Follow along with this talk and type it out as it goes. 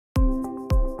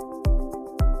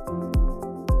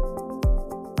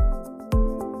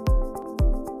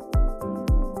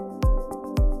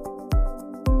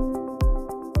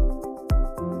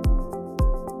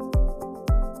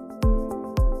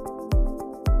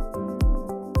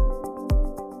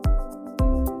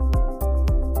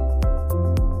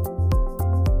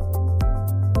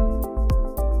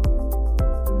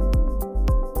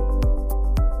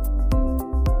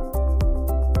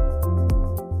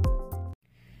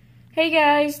Hey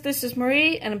guys, this is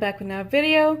Marie and I'm back with another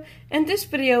video, and this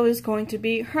video is going to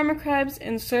be hermit crabs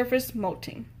and surface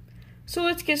molting. So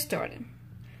let's get started.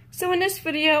 So in this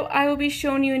video I will be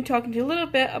showing you and talking to you a little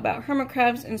bit about hermit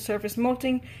crabs and surface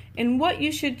molting and what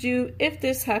you should do if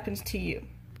this happens to you.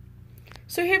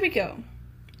 So here we go.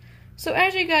 So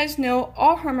as you guys know,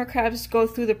 all hermit crabs go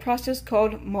through the process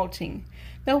called molting.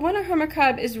 Now when a hermit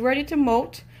crab is ready to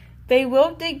molt, they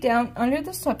will dig down under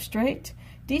the substrate,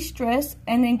 de-stress,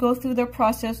 and then go through their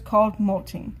process called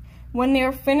molting. When they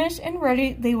are finished and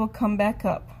ready, they will come back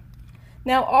up.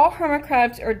 Now all hermit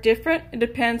crabs are different. It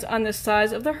depends on the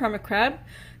size of the hermit crab.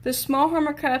 The small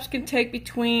hermit crabs can take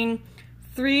between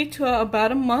 3 to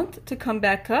about a month to come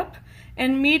back up,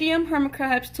 and medium hermit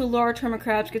crabs to large hermit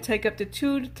crabs can take up to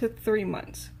 2 to 3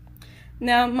 months.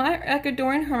 Now my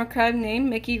Ecuadorian hermit crab named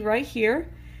Mickey right here,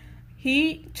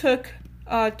 he took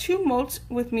 2 molts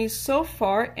with me so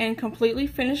far and completely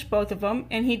finished both of them,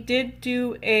 and he did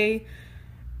do a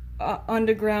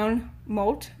underground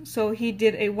molt, so he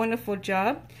did a wonderful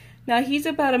job. Now he's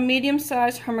about a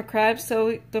medium-sized hermit crab,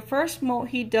 so the first molt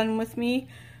he done with me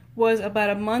was about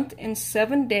a month and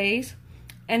 7 days,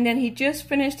 and then he just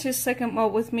finished his second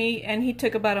molt with me and he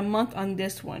took about a month on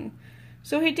this one.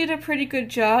 So he did a pretty good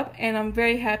job, and I'm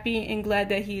very happy and glad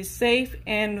that he is safe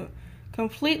and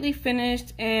completely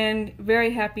finished and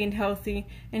very happy and healthy,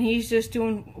 and he's just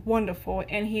doing wonderful,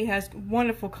 and he has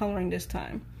wonderful coloring this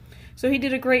time. So he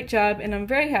did a great job and I'm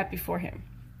very happy for him.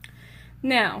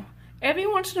 Now every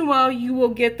once in a while you will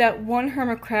get that one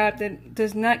hermit crab that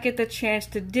does not get the chance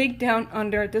to dig down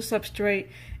under the substrate,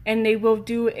 and they will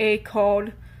do a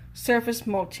called surface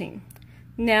molting.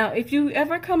 Now if you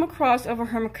ever come across of a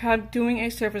hermit crab doing a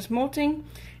surface molting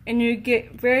and you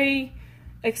get very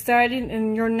excited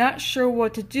and you're not sure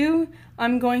what to do,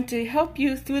 I'm going to help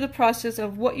you through the process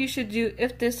of what you should do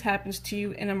if this happens to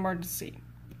you in an emergency.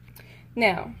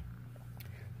 Now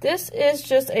this is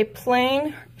just a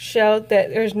plain shell that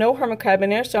there's no hermit crab in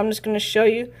there, so I'm just going to show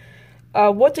you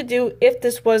what to do if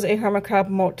this was a hermit crab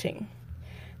molting.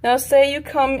 Now say you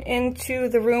come into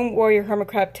the room where your hermit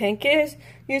crab tank is,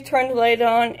 you turn the light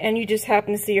on and you just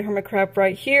happen to see your hermit crab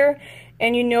right here,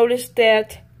 and you notice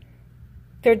that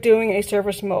they're doing a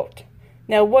surface molt.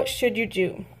 Now what should you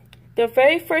do? The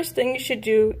very first thing you should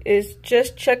do is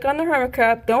just check on the hermit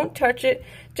crab. Don't touch it,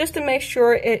 just to make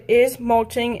sure it is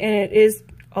molting and it is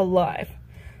alive.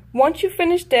 Once you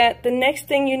finish that, the next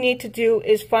thing you need to do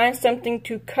is find something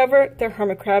to cover the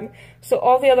hermit crab so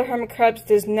all the other hermit crabs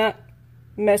does not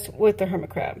mess with the hermit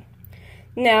crab.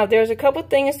 Now there's a couple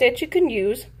things that you can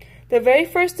use. The very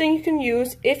first thing you can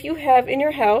use, if you have in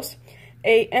your house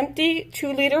a empty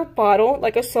 2-liter bottle,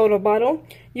 like a soda bottle,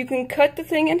 you can cut the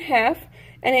thing in half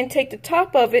and then take the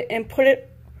top of it and put it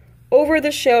over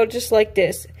the shell just like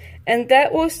this, and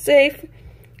that will save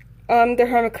the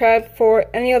hermit crab for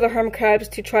any other hermit crabs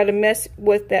to try to mess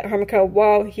with that hermit crab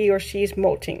while he or she is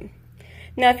molting.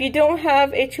 Now if you don't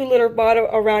have a 2-liter bottle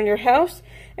around your house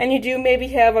and you do maybe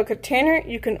have a container,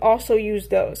 you can also use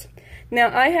those.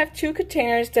 Now I have 2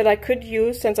 containers that I could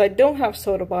use since I don't have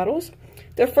soda bottles.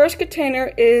 The first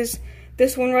container is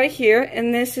this one right here,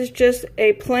 and this is just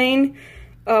a plain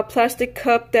plastic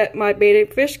cup that my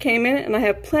betta fish came in, and I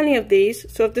have plenty of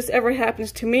these, so if this ever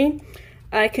happens to me,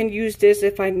 I can use this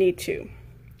if I need to.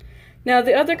 Now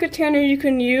the other container you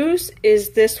can use is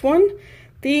this one.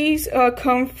 These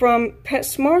come from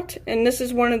PetSmart, and this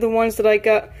is one of the ones that I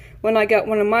got when I got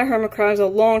one of my hermit crabs a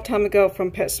long time ago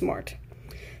from PetSmart.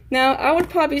 Now I would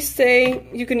probably say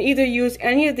you can either use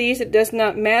any of these, it does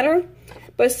not matter.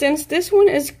 But since this one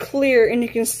is clear and you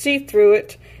can see through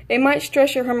it, it might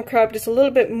stress your hermit crab just a little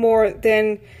bit more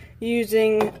than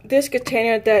using this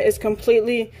container that is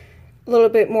completely a little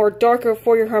bit more darker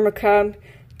for your hermit crab,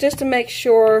 just to make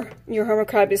sure your hermit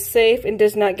crab is safe and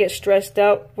does not get stressed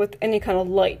out with any kind of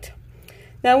light.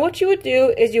 Now what you would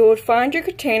do is you would find your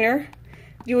container,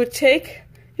 you would take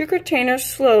your container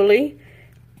slowly,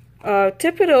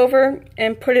 tip it over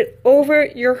and put it over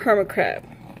your hermit crab.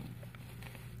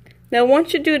 Now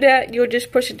once you do that, you'll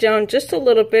just push it down just a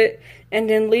little bit and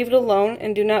then leave it alone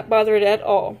and do not bother it at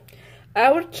all.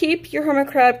 I would keep your hermit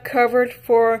crab covered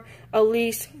for at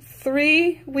least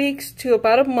 3 weeks to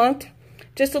about a month,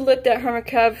 just to let that hermit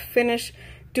crab finish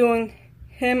doing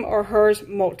him or hers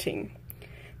molting.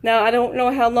 Now I don't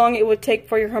know how long it would take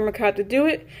for your hermit crab to do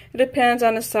it. It depends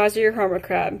on the size of your hermit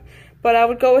crab. But I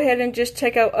would go ahead and just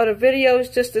check out other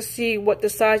videos just to see what the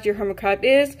size of your hermit crab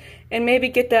is, and maybe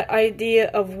get that idea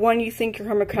of when you think your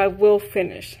hermit crab will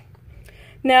finish.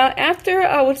 Now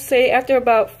I would say after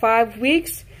about 5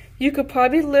 weeks, you could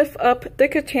probably lift up the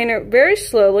container very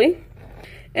slowly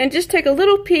and just take a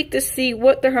little peek to see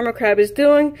what the hermit crab is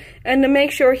doing and to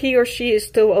make sure he or she is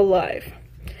still alive.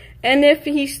 And if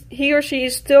he or she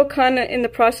is still kind of in the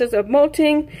process of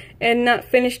molting and not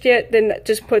finished yet, then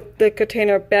just put the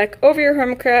container back over your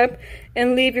hermit crab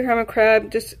and leave your hermit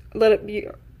crab. Just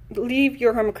leave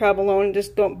your hermit crab alone.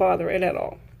 Just don't bother it at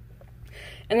all.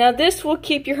 And now this will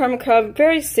keep your hermit crab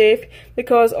very safe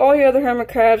because all your other hermit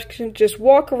crabs can just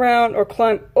walk around or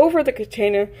climb over the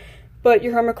container, but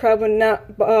your hermit crab will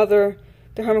not bother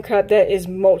the hermit crab that is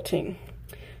molting.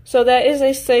 So that is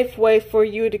a safe way for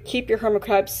you to keep your hermit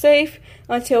crab safe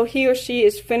until he or she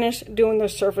is finished doing their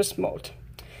surface molt.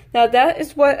 Now that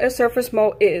is what a surface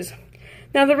molt is.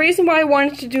 Now the reason why I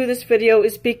wanted to do this video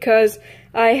is because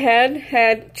I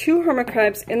had 2 hermit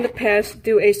crabs in the past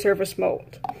do a surface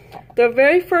molt. The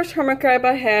very first hermit crab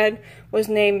I had was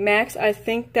named Max. I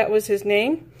think that was his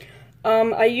name.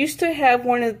 I used to have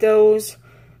one of those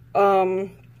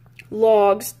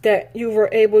logs that you were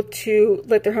able to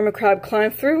let the hermit crab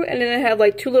climb through, and then it had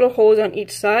like 2 little holes on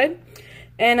each side.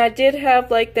 And I did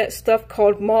have like that stuff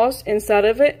called moss inside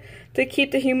of it to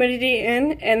keep the humidity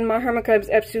in, and my hermit crabs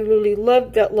absolutely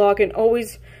loved that log and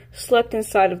always slept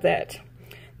inside of that.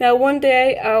 Now one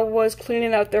day I was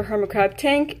cleaning out the hermit crab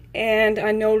tank and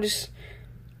I noticed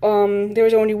there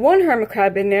was only 1 hermit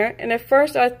crab in there, and at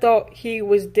first I thought he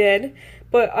was dead,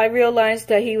 but I realized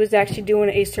that he was actually doing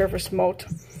a surface molt.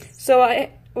 So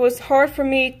it was hard for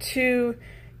me to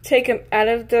take him out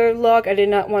of the log. I did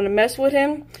not want to mess with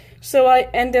him. So I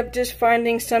ended up just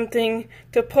finding something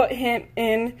to put him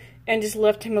in and just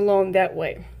left him alone that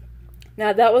way.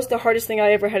 Now that was the hardest thing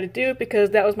I ever had to do because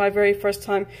that was my very first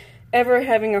time ever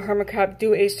having a hermit crab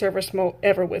do a surface molt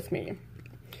ever with me.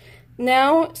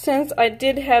 Now, since I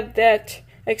did have that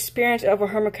experience of a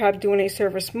hermit crab doing a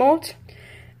surface molt,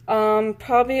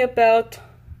 probably about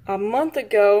a month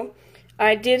ago,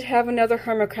 I did have another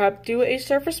hermit crab do a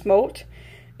surface molt,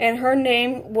 and her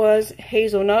name was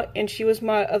Hazelnut, and she was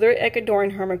my other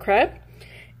Ecuadorian hermit crab.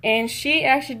 And she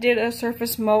actually did a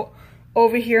surface molt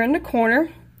over here in the corner.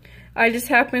 I just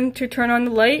happened to turn on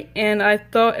the light, and I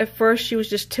thought at first she was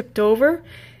just tipped over,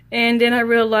 and then I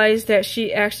realized that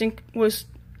she actually was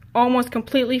almost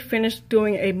completely finished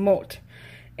doing a molt.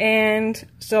 And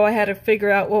so I had to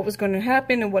figure out what was going to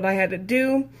happen and what I had to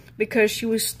do, because she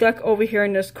was stuck over here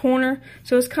in this corner.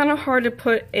 So it's kind of hard to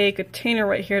put a container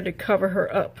right here to cover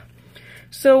her up.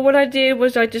 So what I did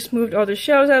was I just moved all the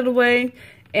shells out of the way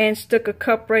and stuck a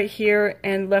cup right here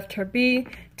and left her be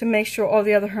to make sure all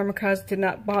the other hermit crabs did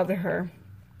not bother her.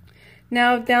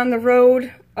 Now down the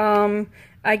road,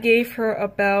 I gave her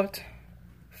about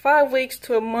 5 weeks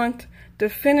to a month to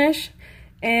finish,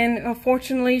 and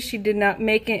unfortunately she did not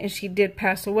make it and she did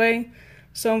pass away.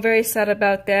 So I'm very sad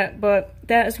about that, but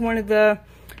that is one of the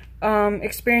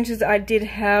experiences I did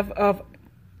have of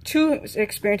 2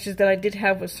 experiences that I did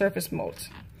have with surface molts.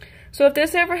 So if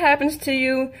this ever happens to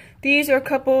you, these are a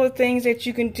couple of things that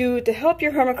you can do to help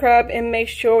your hermit crab and make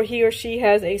sure he or she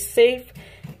has a safe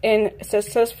and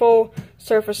successful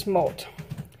surface molt.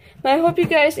 Now I hope you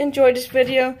guys enjoyed this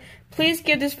video. Please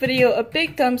give this video a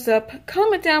big thumbs up,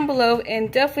 comment down below,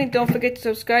 and definitely don't forget to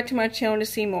subscribe to my channel to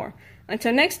see more.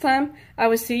 Until next time, I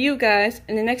will see you guys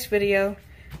in the next video.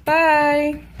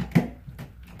 Bye!